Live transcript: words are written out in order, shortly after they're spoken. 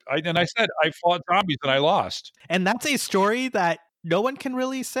I said I fought zombies and I lost. And that's a story that no one can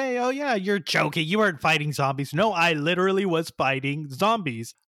really say, oh, yeah, you're joking. You weren't fighting zombies. No, I literally was fighting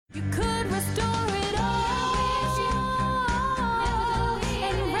zombies. You could restore it all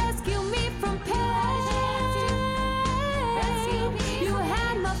and rescue me from pain. You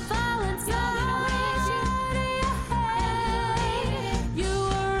had my fallen side. You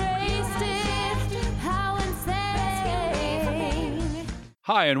erased it. How insane.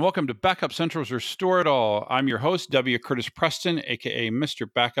 Hi, and welcome to Backup Central's Restore It All. I'm your host, W. Curtis Preston, aka Mr.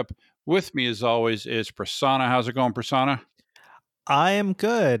 Backup. With me, as always, is Prasanna. How's it going, Prasanna? I am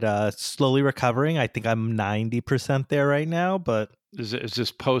good. Slowly recovering. I think I'm 90% there right now, but Is this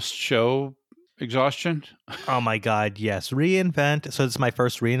post-show exhaustion? oh my God, yes. Reinvent. So this is my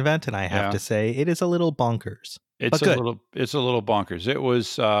first reinvent, and I have Yeah. to say it is a little bonkers. It's But a good. little bonkers. It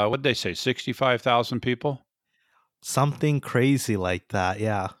was what did they say? 65,000 people. Something crazy like that.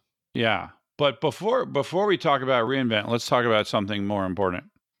 Yeah. Yeah, but before we talk about reinvent, let's talk about something more important.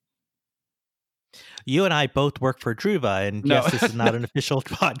 You and I both work for Druva, and No. yes, this is not an official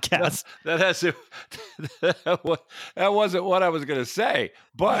podcast. That wasn't what I was going to say.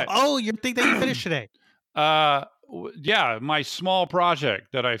 But Oh, you think that you finished today? yeah, my small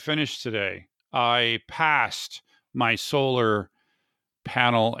project that I finished today, I passed my solar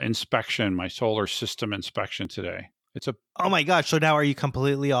panel inspection, my solar system inspection today. It's a Oh my gosh. So now are you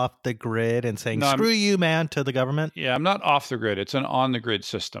completely off the grid and saying, No, I'm- screw you, man, to the government? Yeah, I'm not off the grid. It's an on the grid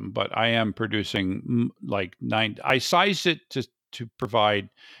system, but I am producing like I sized it to provide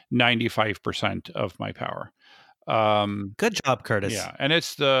 95% of my power. Good job, Curtis. Yeah, and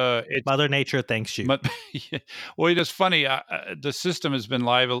it's Mother Nature thanks you. but well, it's funny. The system has been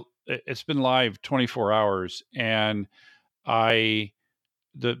live. It's been live 24 hours, and the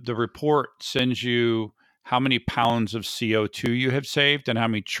report sends you how many pounds of CO2 you have saved and how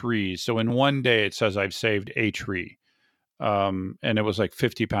many trees. So in one day, it says I've saved a tree, and it was like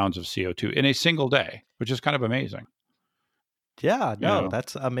 50 pounds of CO2 in a single day, which is kind of amazing. Yeah, no, know,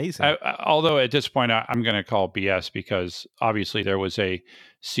 that's amazing. Although at this point, I'm going to call BS because obviously there was a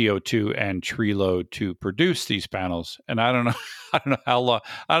CO2 and tree load to produce these panels, and I don't know, I don't know how long,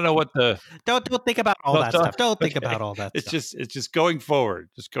 I don't know what the. Don't think about all that stuff. Don't think Okay. about all that It's stuff. just going forward,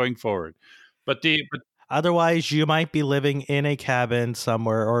 But Otherwise, you might be living in a cabin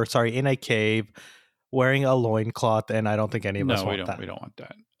somewhere, or sorry, in a cave, wearing a loincloth, and I don't think any of us want that. we don't want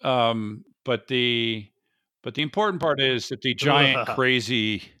that. But the important part is that the giant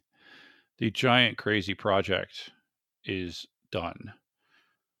crazy project is done.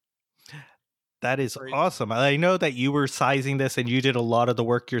 That is awesome. I know that you were sizing this and you did a lot of the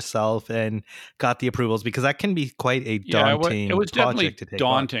work yourself and got the approvals, because that can be quite a daunting it was definitely project to take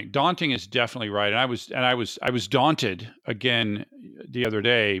on. daunting is definitely right. And I was daunted again the other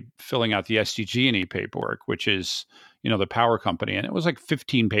day filling out the SDG&E paperwork, which is, the power company, and it was like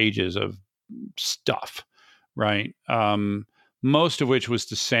 15 pages of stuff, right? Most of which was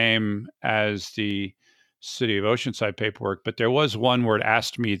the same as the City of Oceanside paperwork, but there was one where it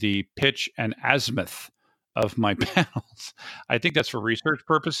asked me the pitch and azimuth of my panels. I think that's for research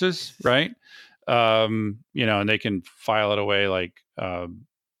purposes, right? And they can file it away like, I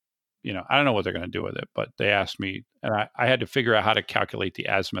don't know what they're going to do with it, but they asked me, and I had to figure out how to calculate the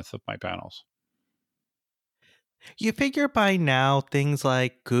azimuth of my panels. You figure by now things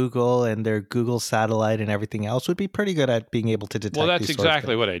like Google and their Google satellite and everything else would be pretty good at being able to detect. Well, that's these sorts of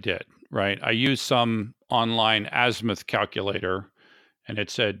exactly what I did, right? I used some online azimuth calculator, and it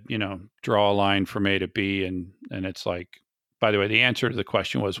said, draw a line from A to B, and it's like, by the way, the answer to the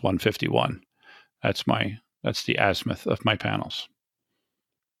question was 151. That's the azimuth of my panels,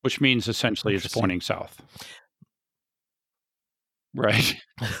 which means essentially it's pointing south. Right.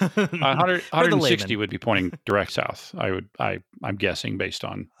 160 would be pointing direct south. I'm guessing based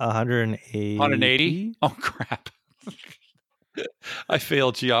on 180. 180. Oh crap. I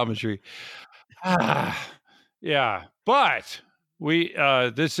failed geometry. Yeah, but we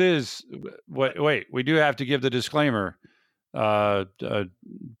this is wait, we do have to give the disclaimer.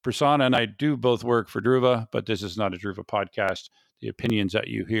 Prasanna and I do both work for Druva, but this is not a Druva podcast. The opinions that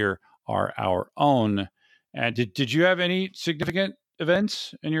you hear are our own. And did you have any significant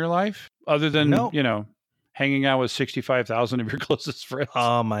events in your life other than, hanging out with 65,000 of your closest friends?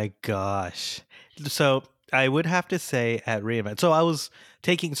 Oh my gosh. So I would have to say at reInvent. So I was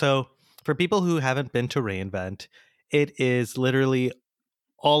for people who haven't been to reInvent, it is literally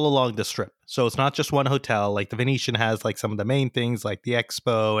all along the strip. So it's not just one hotel. Like the Venetian has like some of the main things like the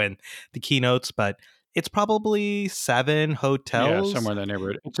expo and the keynotes, but it's probably 7 Yeah, hotels, somewhere in that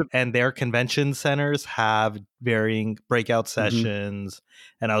neighborhood. It's a, and their convention centers have varying breakout Mhm. sessions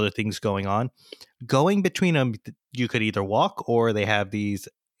and other things going on. Going between them, you could either walk, or they have these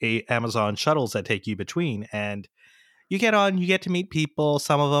Amazon shuttles that take you between, and you get on, you get to meet people.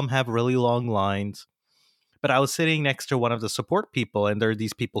 Some of them have really long lines. But I was sitting next to one of the support people, and there are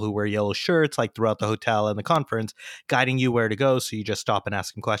these people who wear yellow shirts like throughout the hotel and the conference, guiding you where to go. So you just stop and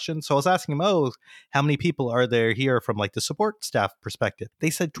ask them questions. So I was asking them, "Oh, how many people are there here from like the support staff perspective?" They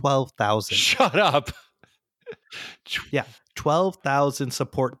said 12,000. shut up. Yeah, 12,000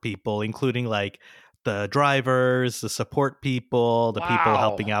 support people, including like the drivers, the support people, the people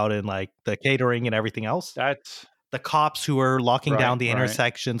helping Wow. out in like the catering and everything else, That's the cops who are locking right, down the right,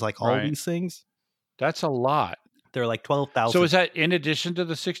 intersections, like all right. these things. That's a lot. They're like So 12,000. is that in addition to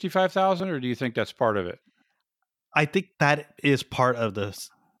the 65,000, or do you think that's part of it? I think that is part of this.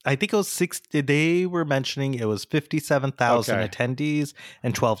 I think it was 60. They were mentioning it was 57,000 Okay. attendees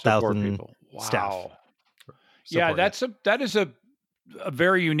and Support 12,000 people. staff. Wow. Yeah, Support. that is a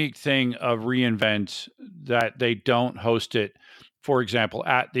very unique thing of reInvent, that they don't host it, for example,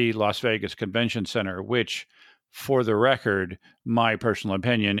 at the Las Vegas Convention Center, which, for the record, my personal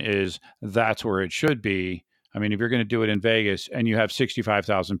opinion is that's where it should be. I mean, if you're going to do it in Vegas and you have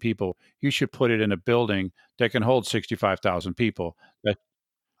 65,000 people, you should put it in a building that can hold 65,000 people. That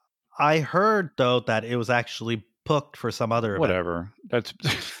I heard though that it was actually booked for some other event. whatever. That's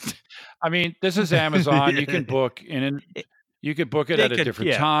I mean, this is Amazon. You can book you could book it They at a could,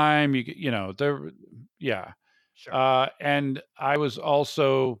 different yeah, time. You know, there yeah. sure. And I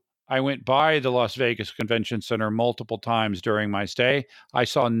went by the Las Vegas Convention Center multiple times during my stay. I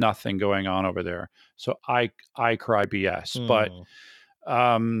saw nothing going on over there. So I cry BS. But Hmm.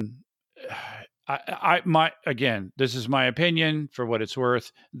 um again, this is my opinion for what it's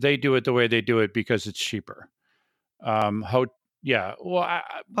worth. They do it the way they do it because it's cheaper. Ho Yeah, well,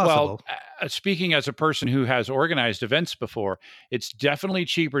 Possible. speaking as a person who has organized events before, it's definitely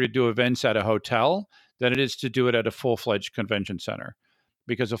cheaper to do events at a hotel than it is to do it at a full-fledged convention center.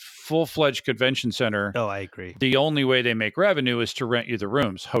 Because a full-fledged convention center, Oh, I agree. the only way they make revenue is to rent you the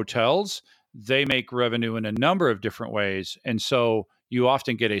rooms. Hotels, they make revenue in a number of different ways, and so you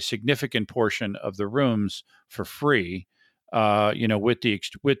often get a significant portion of the rooms for free.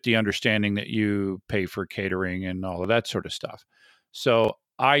 With the understanding that you pay for catering and all of that sort of stuff. So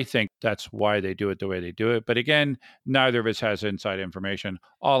I think that's why they do it the way they do it. But again, neither of us has inside information.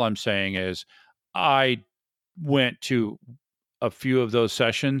 All I'm saying is, I went to a few of those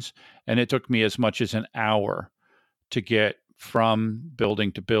sessions, and it took me as much as an hour to get from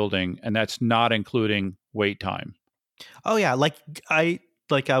building to building, and that's not including wait time. Oh yeah,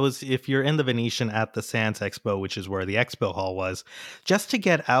 I was, if you're in the Venetian at the Sands Expo, which is where the expo hall was, just to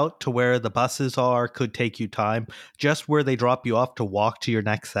get out to where the buses are could take you time. Just where they drop you off to walk to your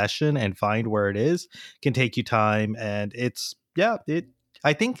next session and find where it is can take you time, and it's yeah, it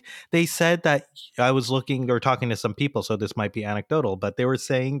I think they said that I was looking or talking to some people, so this might be anecdotal, but they were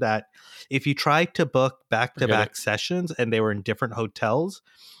saying that if you tried to book back to Forget it. back sessions and they were in different hotels,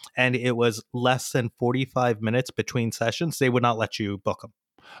 and it was less than 45 minutes between sessions, they would not let you book them.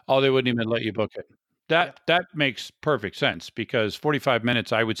 Oh, they wouldn't even let you book it. Yeah. That makes perfect sense, because 45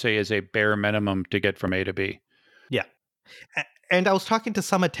 minutes, I would say, is a bare minimum to get from A to B. Yeah. And I was talking to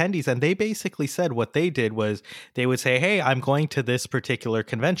some attendees, and they basically said what they did was they would say, "Hey, I'm going to this particular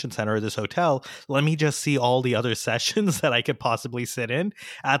convention center or this hotel. Let me just see all the other sessions that I could possibly sit in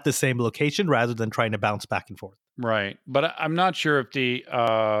at the same location rather than trying to bounce back and forth." Right. But I'm not sure if the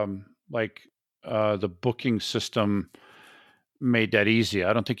booking system made that easy.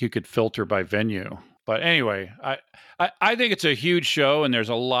 I don't think you could filter by venue. But anyway, I think it's a huge show, and there's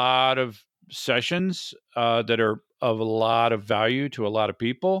a lot of sessions that are of a lot of value to a lot of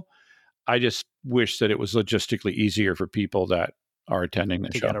people. I just wish that it was logistically easier for people that are attending the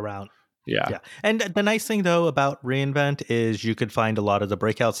To show. get around. Yeah. Yeah. And the nice thing though about reInvent is you could find a lot of the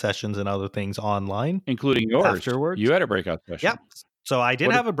breakout sessions and other things online Including yours. afterwards. You had a breakout session. Yeah. So I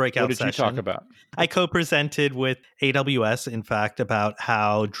did have a What breakout did you talk session. about? I co-presented with AWS, in fact, about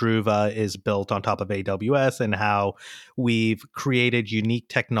how Druva is built on top of AWS and how we've created unique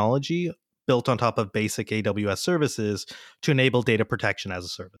technology built on top of basic AWS services to enable data protection as a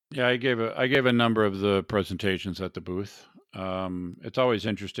service. Yeah, I gave a number of the presentations at the booth. It's always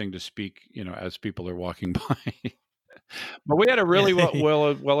interesting to speak, as people are walking by. But we had a really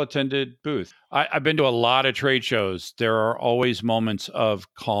well attended booth. I've been to a lot of trade shows. There are always moments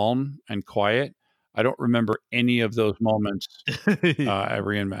of calm and quiet. I don't remember any of those moments at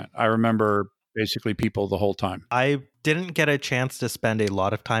reInvent. I remember basically people the whole time. I didn't get a chance to spend a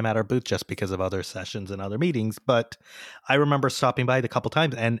lot of time at our booth just because of other sessions and other meetings, but I remember stopping by it a couple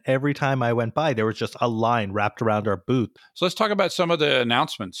times, and every time I went by, there was just a line wrapped around our booth. So let's talk about some of the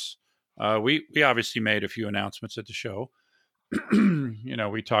announcements. We obviously made a few announcements at the show.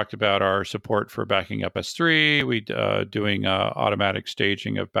 We talked about our support for backing up S3. We doing automatic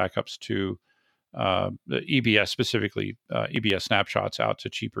staging of backups to the EBS, specifically EBS snapshots out to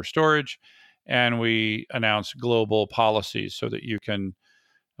cheaper storage. And we announced global policies so that you can,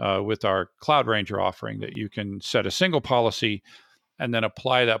 with our Cloud Ranger offering, that you can set a single policy and then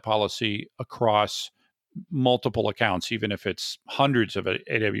apply that policy across multiple accounts, even if it's hundreds of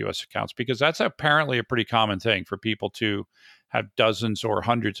AWS accounts, because that's apparently a pretty common thing for people to have dozens or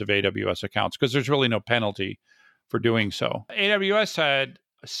hundreds of AWS accounts, because there's really no penalty for doing so. AWS had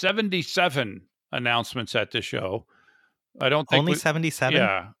 77 announcements at the show. I don't think Only 77?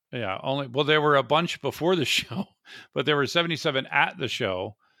 Yeah. Well, there were a bunch before the show, but there were 77 at the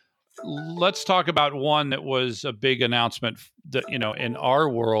show. Let's talk about one that was a big announcement that, in our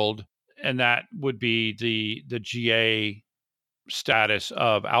world, and that would be the GA status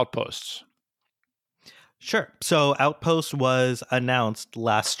of Outposts. Sure. So Outpost was announced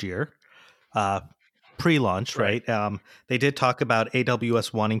last year, pre-launch, right? They did talk about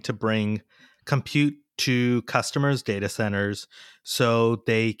AWS wanting to bring compute to customers' data centers so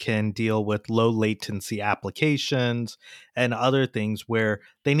they can deal with low latency applications and other things where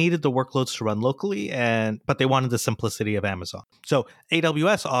they needed the workloads to run locally, but they wanted the simplicity of Amazon. So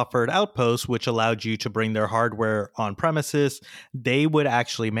AWS offered Outposts, which allowed you to bring their hardware on premises. They would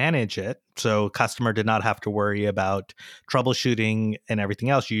actually manage it, so customer did not have to worry about troubleshooting and everything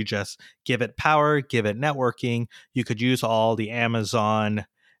else. You just give it power, give it networking. You could use all the Amazon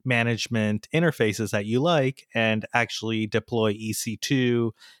management interfaces that you like and actually deploy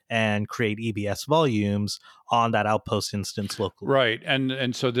EC2 and create EBS volumes on that Outpost instance locally. Right.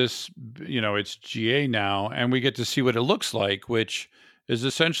 And so this, it's GA now, and we get to see what it looks like, which is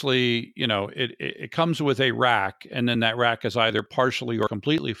essentially, it comes with a rack, and then that rack is either partially or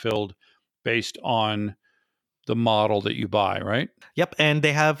completely filled based on the model that you buy, right? Yep, and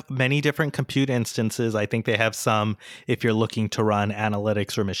they have many different compute instances. I think they have some if you're looking to run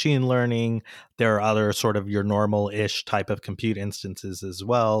analytics or machine learning. There are other sort of your normal-ish type of compute instances as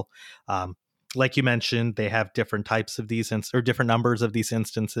well. Like you mentioned, they have different types of these or different numbers of these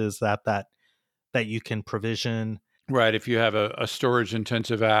instances that you can provision. Right. If you have a storage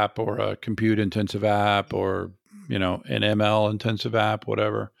intensive app or a compute intensive app or, an ML intensive app,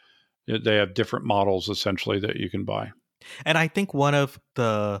 whatever, they have different models essentially that you can buy. And I think one of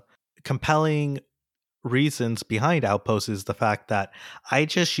the compelling reasons behind Outposts is the fact that I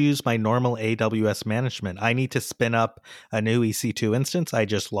just use my normal AWS management. I need to spin up a new EC2 instance. I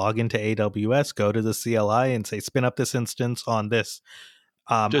just log into AWS, go to the CLI and say, spin up this instance on this.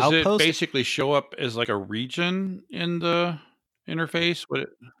 Does Outpost, it basically show up as like a region in the interface?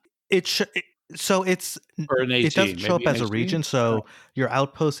 So it's Or an AZ? it doesn't show up Maybe as a AZ? region. So your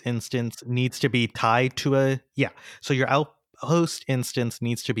Outpost instance needs to be tied to So your Outpost instance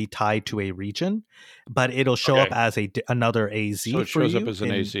needs to be tied to a region, but it'll show up as another AZ. So it shows up as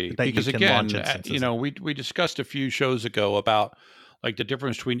an AZ. Because again, we discussed a few shows ago about like the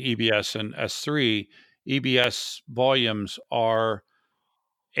difference between EBS and S3. EBS volumes are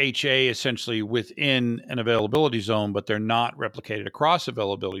HA essentially within an availability zone, but they're not replicated across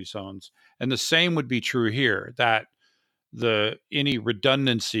availability zones. And the same would be true here, that any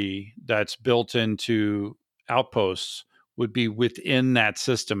redundancy that's built into Outposts would be within that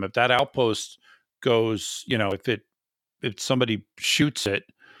system. If that outpost goes, if somebody shoots it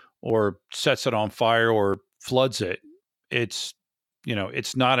or sets it on fire or floods it, it's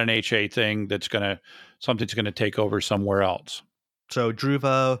not an HA thing something's going to take over somewhere else. So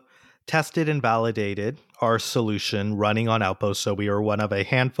Druva tested and validated our solution running on Outpost. So we are one of a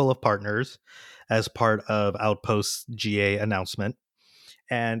handful of partners as part of Outpost's GA announcement.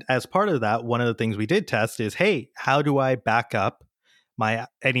 And as part of that, one of the things we did test is, hey, how do I back up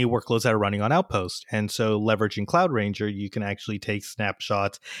any workloads that are running on Outpost? And so leveraging Cloud Ranger, you can actually take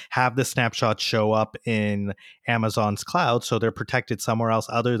snapshots, have the snapshots show up in Amazon's cloud, so they're protected somewhere else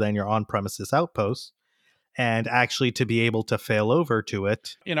other than your on-premises Outpost, and actually to be able to fail over to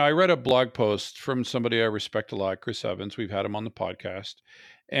it. I read a blog post from somebody I respect a lot, Chris Evans. We've had him on the podcast.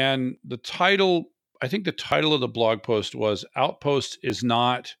 And I think the title of the blog post was Outpost is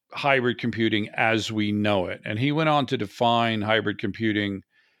not hybrid computing as we know it. And he went on to define hybrid computing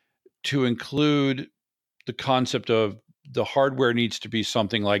to include the concept of the hardware needs to be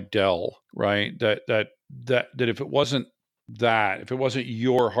something like Dell, right? That if it wasn't that, if it wasn't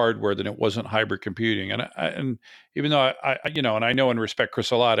your hardware, then it wasn't hybrid computing. And even though and I know and respect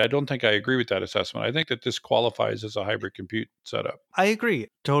Chris a lot, I don't think I agree with that assessment. I think that this qualifies as a hybrid compute setup. I agree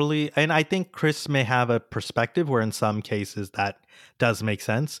totally. And I think Chris may have a perspective where in some cases that does make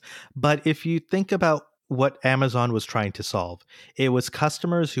sense. But if you think about what Amazon was trying to solve, it was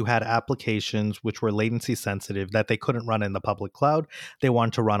customers who had applications which were latency sensitive that they couldn't run in the public cloud. They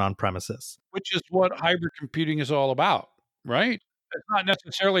wanted to run on premises. Which is what hybrid computing is all about, right? It's not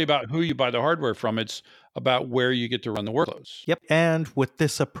necessarily about who you buy the hardware from, it's about where you get to run the workloads. Yep. And with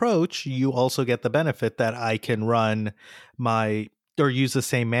this approach, you also get the benefit that I can run my or use the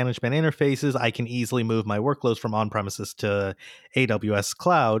same management interfaces. I can easily move my workloads from on premises to AWS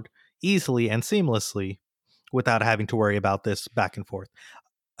cloud easily and seamlessly without having to worry about this back and forth.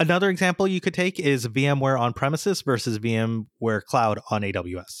 Another example you could take is VMware on premises versus VMware cloud on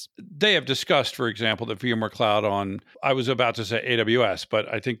AWS. They have discussed, for example, that VMware Cloud on, I was about to say AWS,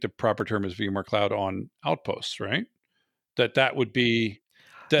 but I think the proper term is VMware Cloud on Outposts, right? That would be,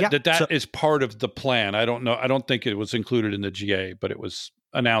 that is part of the plan. I don't know. I don't think it was included in the GA, but it was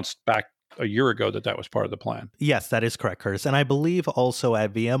announced back a year ago that was part of the plan. Yes, that is correct, Curtis. And I believe also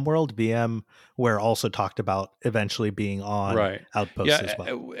at VMworld, VMware also talked about eventually being on Outposts as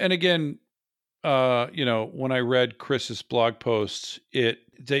well. And again, when I read Chris's blog posts,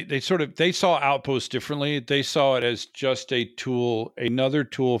 they saw Outposts differently. They saw it as just a tool, another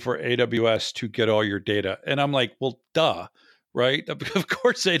tool for AWS to get all your data. And I'm like, well, duh. Right? Of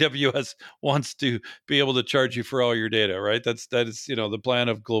course, AWS wants to be able to charge you for all your data, right? That is the plan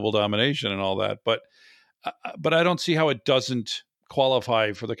of global domination and all that. But I don't see how it doesn't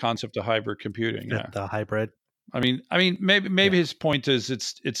qualify for the concept of hybrid computing. Yeah. The hybrid. I mean, maybe his point is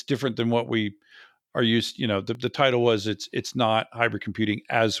it's different than what we are used. The title was it's not hybrid computing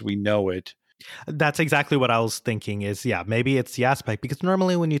as we know it. That's exactly what I was thinking is, maybe it's the aspect, because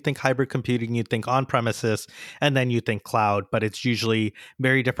normally when you think hybrid computing, you think on premises and then you think cloud, but it's usually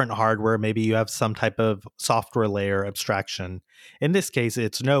very different hardware. Maybe you have some type of software layer abstraction. In this case,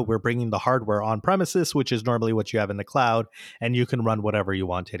 it's no, we're bringing the hardware on premises, which is normally what you have in the cloud, and you can run whatever you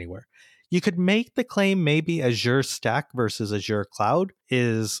want anywhere. You could make the claim maybe Azure Stack versus Azure Cloud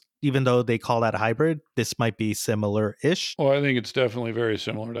is, even though they call that hybrid, this might be similar-ish. Well, I think it's definitely very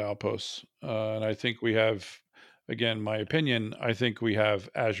similar to Outposts. And I think we have, again, my opinion, I think we have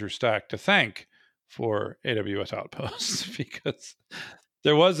Azure Stack to thank for AWS Outposts, because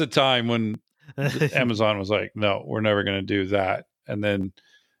there was a time when Amazon was like, no, we're never going to do that. And then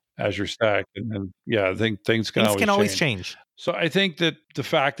Azure Stack, and then, I think things can always change. So I think that the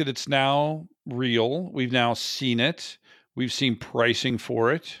fact that it's now real, we've now seen it, we've seen pricing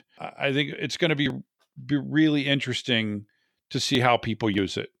for it. I think it's going to be really interesting to see how people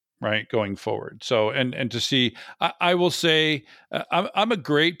use it, right, going forward. So, and to see, I will say, I'm a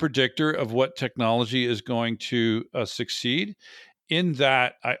great predictor of what technology is going to succeed. In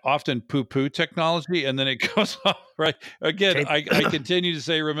that, I often poo-poo technology, and then it goes off, right? Again, I continue to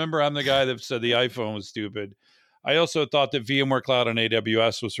say, remember, I'm the guy that said the iPhone was stupid. I also thought that VMware Cloud on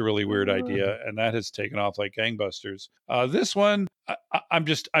AWS was a really weird idea, and that has taken off like gangbusters. This one, I'm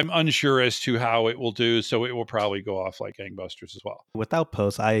unsure as to how it will do, so it will probably go off like gangbusters as well. With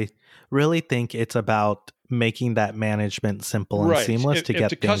Outposts, I really think it's about making that management simple and seamless to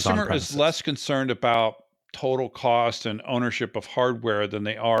get things on premises. If the customer is less concerned about total cost and ownership of hardware than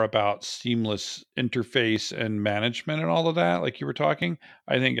they are about seamless interface and management and all of that, like you were talking,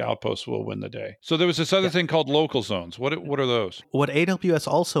 I think Outposts will win the day. So there was this other thing called local zones. What are those? What AWS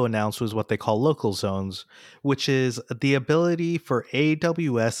also announced was what they call local zones, which is the ability for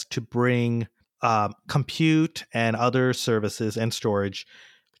AWS to bring compute and other services and storage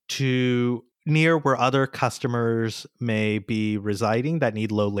to near where other customers may be residing that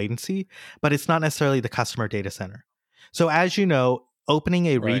need low latency, but it's not necessarily the customer data center. So as you know, opening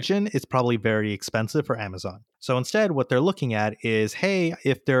a region is probably very expensive for Amazon. So instead, what they're looking at is, hey,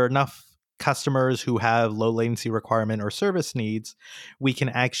 if there are enough customers who have low latency requirement or service needs, we can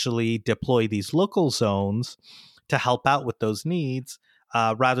actually deploy these local zones to help out with those needs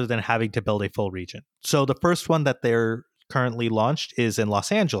rather than having to build a full region. So the first one that they're currently launched is in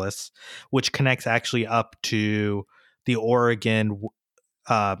Los Angeles, which connects actually up to the Oregon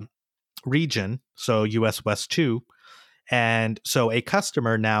region, so US West 2. And so a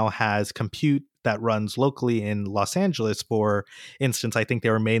customer now has compute that runs locally in Los Angeles. For instance, I think they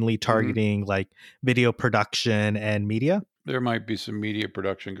were mainly targeting like video production and media. There might be some media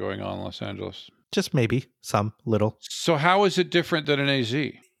production going on in Los Angeles. Just maybe some little. So how is it different than an AZ?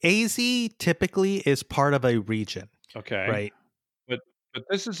 AZ typically is part of a region. Okay. Right. But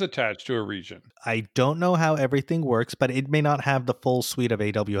this is attached to a region. I don't know how everything works, but it may not have the full suite of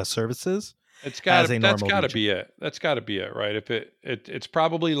AWS services as a That's normal got to region. be it. That's got to be it, right? If it's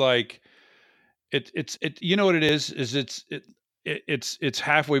probably like it. You know what it is? It's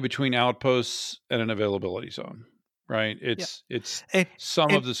halfway between Outposts and an availability zone, right? Yeah. It's And, some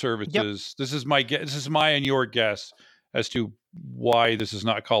and of the yep. services. This is my guess. This is my and your guess as to why this is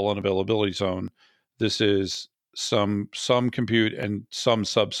not called an availability zone. This is some compute and some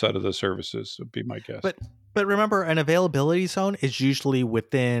subset of the services would be my guess. But remember, an availability zone is usually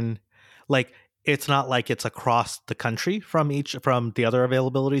within, like, it's not like it's across the country from the other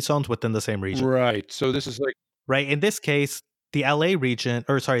availability zones within the same region, Right. So this is like right? In this case, the LA region,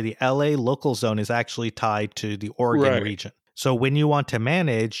 or sorry, the LA local zone is actually tied to the Oregon right. region. So when you want to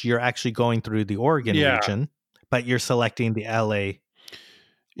manage, you're actually going through the Oregon Yeah. region, but you're selecting the LA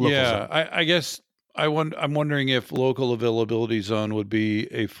local zone. I guess I'm wondering if local availability zone would be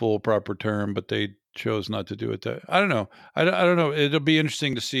a full proper term, but they chose not to do it. That I don't know. I don't know. It'll be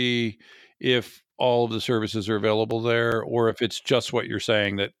interesting to see if all of the services are available there, or if it's just what you're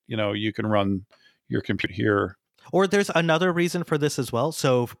saying that you can run your compute here. Or there's another reason for this as well.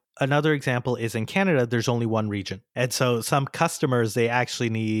 So another example is in Canada, there's only one region. And so some customers, they actually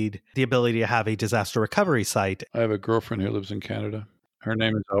need the ability to have a disaster recovery site. I have a girlfriend who lives in Canada. Her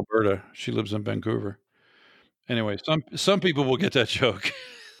name is Alberta. She lives in Vancouver. Anyway, some people will get that joke.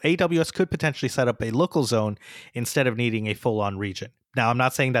 AWS could potentially set up a local zone instead of needing a full on region. Now, I'm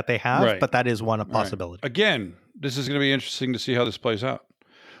not saying that they have, Right. but that is one Right. possibility. Again, this is going to be interesting to see how this plays out.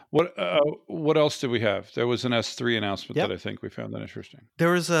 What else did we have? There was an S3 announcement Yep. that I think we found that interesting.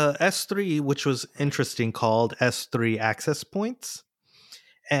 There was a S3, which was interesting, called S3 Access Points.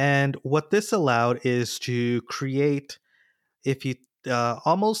 And what this allowed is to create, if you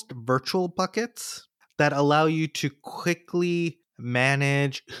almost virtual buckets that allow you to quickly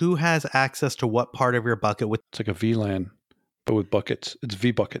manage who has access to what part of your bucket with It's like a VLAN, but with buckets. It's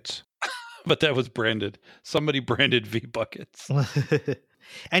V buckets, but that was branded. Somebody branded V buckets.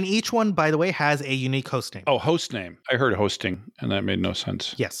 and each one, by the way, has a unique host name. Oh, host name. I heard hosting, and that made no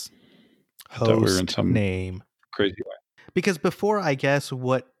sense. Yes. I thought we were in Host some name. crazy way. Because before, I guess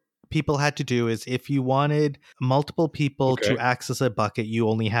what people had to do is if you wanted multiple people Okay. to access a bucket, you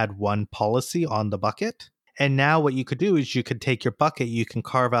only had one policy on the bucket. And now what you could do is you could take your bucket, you can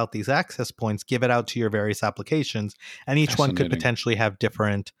carve out these access points, give it out to your various applications, and each one could Fascinating. potentially have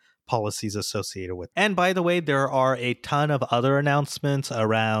different policies associated with. And by the way, there are a ton of other announcements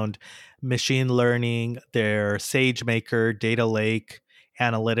around machine learning, their SageMaker, Data Lake,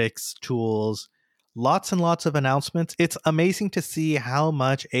 analytics tools, lots and lots of announcements. It's amazing to see how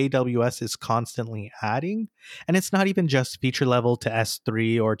much AWS is constantly adding. And it's not even just feature level to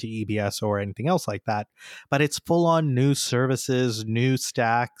S3 or to EBS or anything else like that, but it's full on new services, new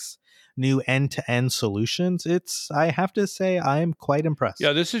stacks, new end-to-end solutions. I have to say, I'm quite impressed.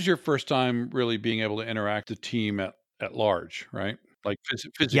 Yeah, this is your first time really being able to interact with the team at large, right? Like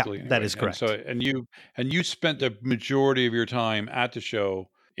physically. Yeah, that anyway. is correct. And you spent the majority of your time at the show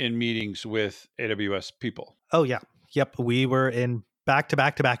in meetings with AWS people. Oh, yeah. Yep. We were in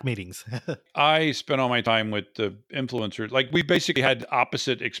back-to-back meetings. I spent all my time with the influencers. Like we basically had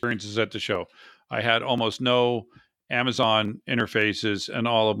opposite experiences at the show. I had almost no Amazon interfaces, and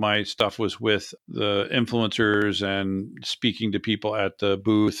all of my stuff was with the influencers and speaking to people at the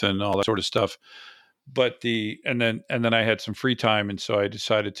booth and all that sort of stuff. But and then I had some free time, and so I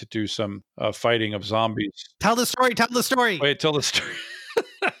decided to do some fighting of zombies. Tell the story. Wait, tell the story.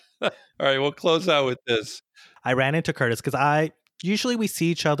 All right, we'll close out with this. I ran into Curtis because usually we see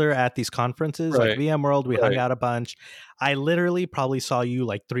each other at these conferences Right. like VMworld. We Right. hung out a bunch. I literally probably saw you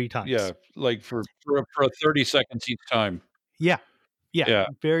like 3 times. Yeah, like for 30 seconds each time. Yeah. Yeah.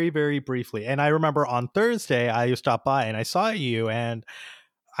 Very, very briefly. And I remember on Thursday, I stopped by and I saw you and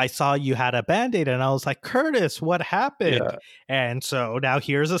I saw you had a Band-Aid and I was like, Curtis, what happened? Yeah. And so now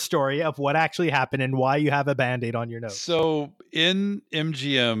here's a story of what actually happened and why you have a Band-Aid on your nose. So in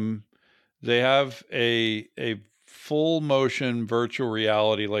MGM, they have a full motion virtual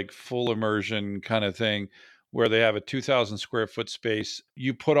reality, like full immersion kind of thing, where they have a 2,000 square foot space.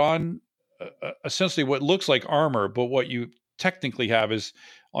 You put on essentially what looks like armor, but what you technically have is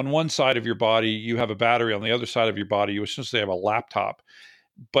on one side of your body, you have a battery. On the other side of your body, you essentially have a laptop.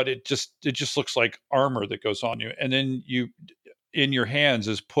 But it just looks like armor that goes on you. And then in your hands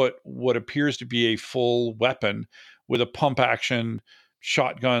is put what appears to be a full weapon with a pump action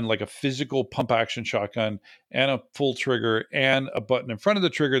shotgun, like a physical pump action shotgun, and a full trigger and a button in front of the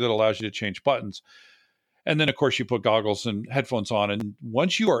trigger that allows you to change buttons. And then of course you put goggles and headphones on, and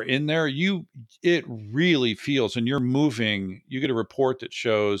once you are in there, it really feels, and you're moving. You get a report that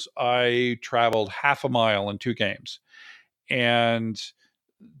shows I traveled half a mile in 2 games, and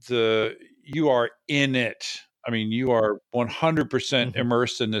you are in it. I mean, you are 100% Mhm.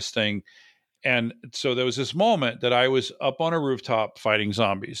 immersed in this thing. And so there was this moment that I was up on a rooftop fighting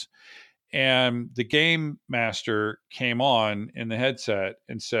zombies, and the game master came on in the headset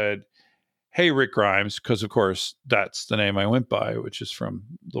and said, "Hey, Rick Grimes," because of course that's the name I went by, which is from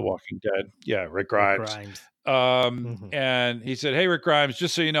The Walking Dead. Yeah, Rick Rick Grimes. Grimes. Mhm. And he said, "Hey, Rick Grimes,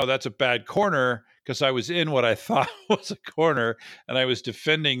 just so you know, that's a bad corner because I was in what I thought was a corner, and I was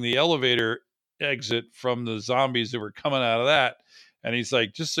defending the elevator exit from the zombies that were coming out of that." And he's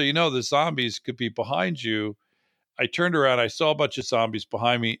like, "Just so you know, the zombies could be behind you." I turned around, I saw a bunch of zombies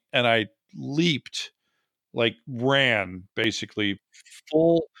behind me, and I leaped, like ran basically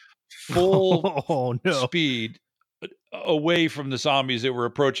full full Oh no. speed away from the zombies that were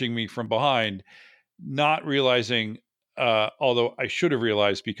approaching me from behind, not realizing, although I should have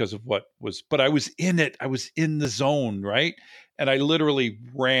realized because of what was, but I was in it. I was in the zone, right? And I literally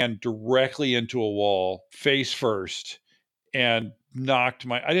ran directly into a wall face first and I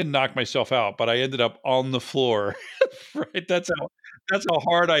didn't knock myself out, but I ended up on the floor. Right. That's how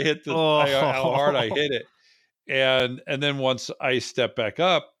hard I hit how hard I Oh. hit it. And then once I step back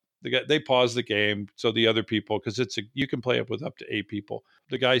up, they paused the game so the other people, because you can play up with up to 8 people.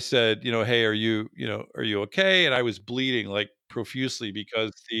 The guy said, "Hey, are you okay?" And I was bleeding like profusely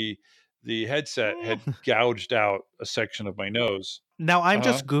because the headset had gouged out a section of my nose. Now I'm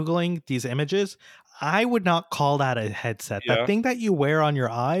Uh-huh. just Googling these images. I would not call that a headset. That Yeah. thing that you wear on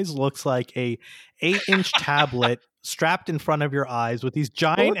your eyes looks like a 8-inch tablet strapped in front of your eyes with these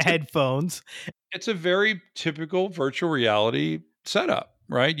Well, giant headphones. it's a very typical virtual reality setup,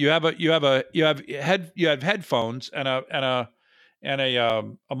 right? You have headphones and a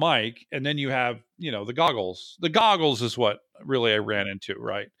mic, and then you have the goggles. The goggles is what really I ran into,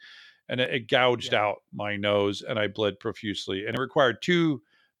 right? And it gouged Yeah. out my nose, and I bled profusely, and it required 2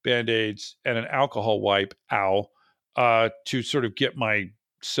 Band-Aids and an alcohol wipe, to sort of get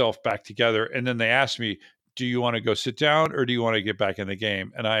myself back together. And then they asked me, "Do you want to go sit down or do you want to get back in the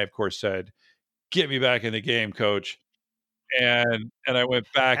game?" And I, of course, said, "Get me back in the game, coach." And I went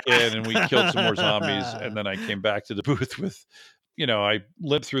back in and we killed some more zombies, and then I came back to the booth with, I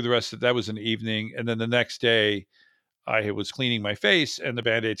lived through the rest of that was an evening, and then the next day I was cleaning my face and the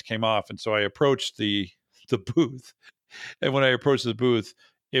band-aids came off, and so I approached the booth. And when I approached the booth,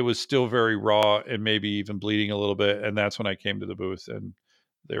 it was still very raw and maybe even bleeding a little bit, and that's when I came to the booth and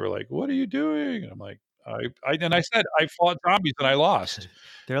they were like, "What are you doing?" And I'm like, I said, "I fought zombies and I lost."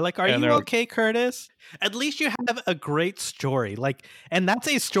 They're like, "Are And you they're like, okay, Curtis?" At least you have a great story. Like, and that's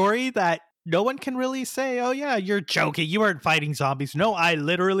a story that no one can really say, "Oh yeah, you're joking. You weren't fighting zombies." No, I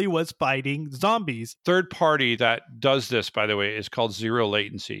literally was fighting zombies. third party that does this, by the way, is called Zero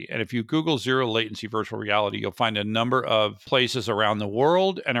Latency. And if you Google Zero Latency virtual reality, you'll find a number of places around the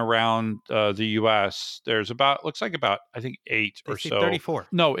world and around the US. Looks like about, I think, 8 They or say so. 34.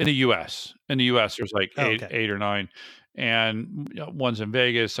 No, in the US. In the US, there's like Oh, eight, okay. 8 or 9. And one's in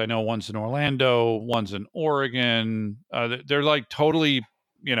Vegas. I know one's in Orlando, one's in Oregon. They're like totally,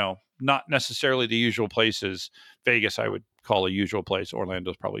 not necessarily the usual places. Vegas, I would call a usual place.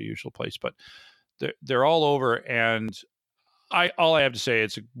 Orlando's probably a usual place, but they're all over. And all I have to say,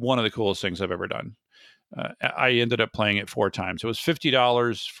 it's one of the coolest things I've ever done. I ended up playing it 4 times. It was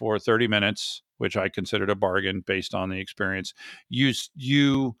 $50 for 30 minutes, which I considered a bargain based on the experience.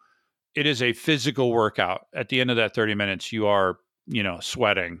 You It is a physical workout. At the end of that 30 minutes, you are,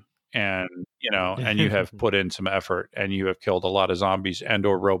 sweating, and, and you have put in some effort and you have killed a lot of zombies and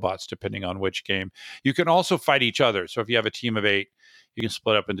or robots, depending on which game. You can also fight each other. So if you have a team of 8, you can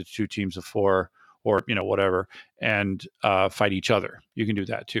split up into 2 teams of 4 or, whatever, and fight each other. You can do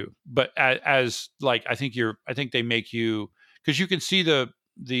that too. But as like, I think they make you, because you can see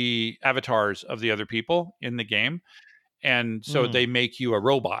the avatars of the other people in the game, and so Mm. they make you a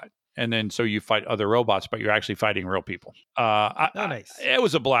robot, and then so you fight other robots, but you're actually fighting real people. Oh, nice. It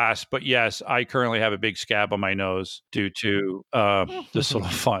was a blast, but yes, I currently have a big scab on my nose due to this little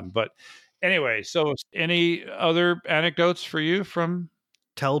fun. But anyway, so any other anecdotes for you from?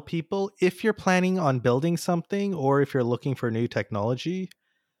 Tell people if you're planning on building something or if you're looking for new technology,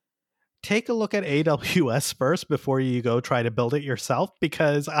 take a look at AWS first before you go try to build it yourself,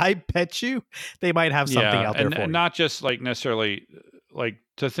 because I bet you they might have something Yeah, out there for and you. not just like necessarily like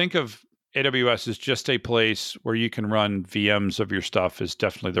to think of AWS as just a place where you can run VMs of your stuff is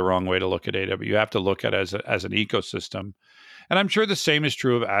definitely the wrong way to look at AWS. You have to look at it as an ecosystem. And I'm sure the same is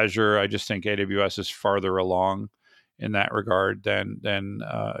true of Azure. I just think AWS is farther along in that regard than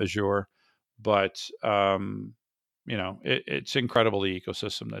Azure. But it's incredible the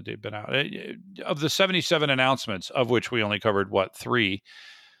ecosystem that they've been out. Of the 77 announcements, of which we only covered 3,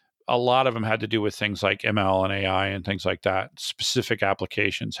 a lot of them had to do with things like ML and AI and things like that, specific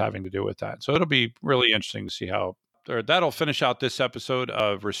applications having to do with that. So it'll be really interesting to see how. That'll finish out this episode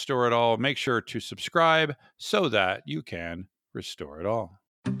of Restore It All. Make sure to subscribe so that you can restore it all.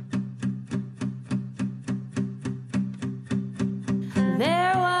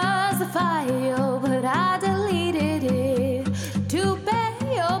 There was a file, but I deleted it. Too bad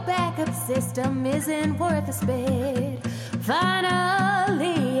your backup system isn't worth a spit.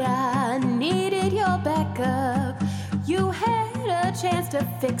 Finally, I needed your backup. You had a chance to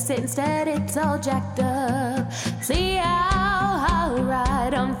fix it, instead it's all jacked up. See how I'll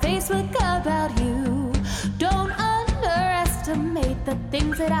write on Facebook about you. Don't underestimate the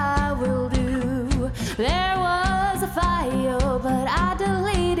things that I will do. There was a file, but I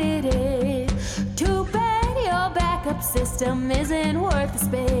deleted it. Too bad your backup system isn't worth the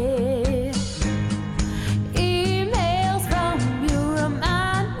spit. Emails from you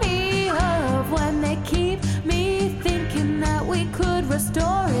remind me of when they keep me thinking that we could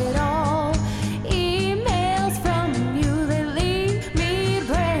restore it all. Emails from you, they leave me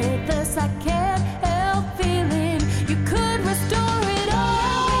breathless. I can't help feeling you could restore it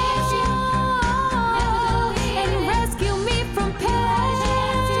all and rescue me from pain.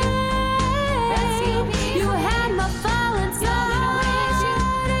 You had my file inside.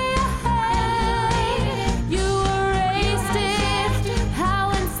 You erased it.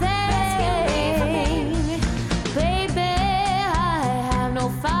 How insane. Baby, I have no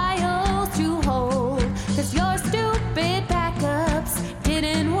files to hold, 'cause your stupid backups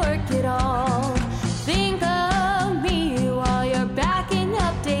didn't work at all. Think of me while you're backing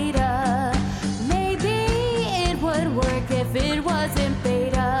up data. Maybe it would work if it wasn't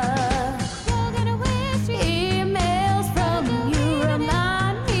beta. Emails from you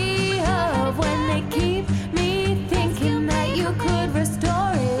remind me of when they keep me thinking that you could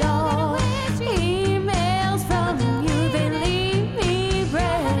restore it all. Emails from you, they leave me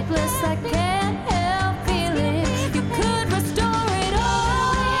breathless. I can't help feeling you could restore it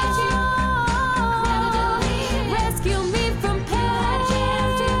all. Rescue me from pain.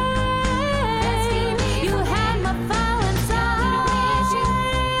 You had my file inside.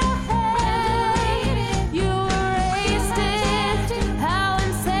 You erased it. How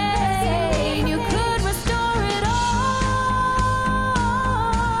insane. You could restore it all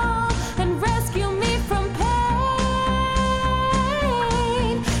and rescue me from pain.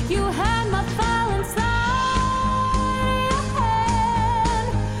 You had my file inside.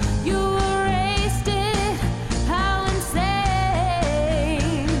 You erased it. How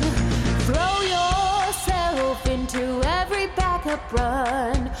insane. Throw yourself into every backup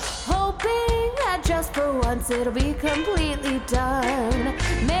run, hoping that just for once it'll be completely done.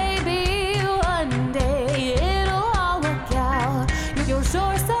 Maybe one day it'll all work out. You're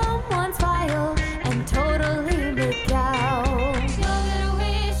sure someone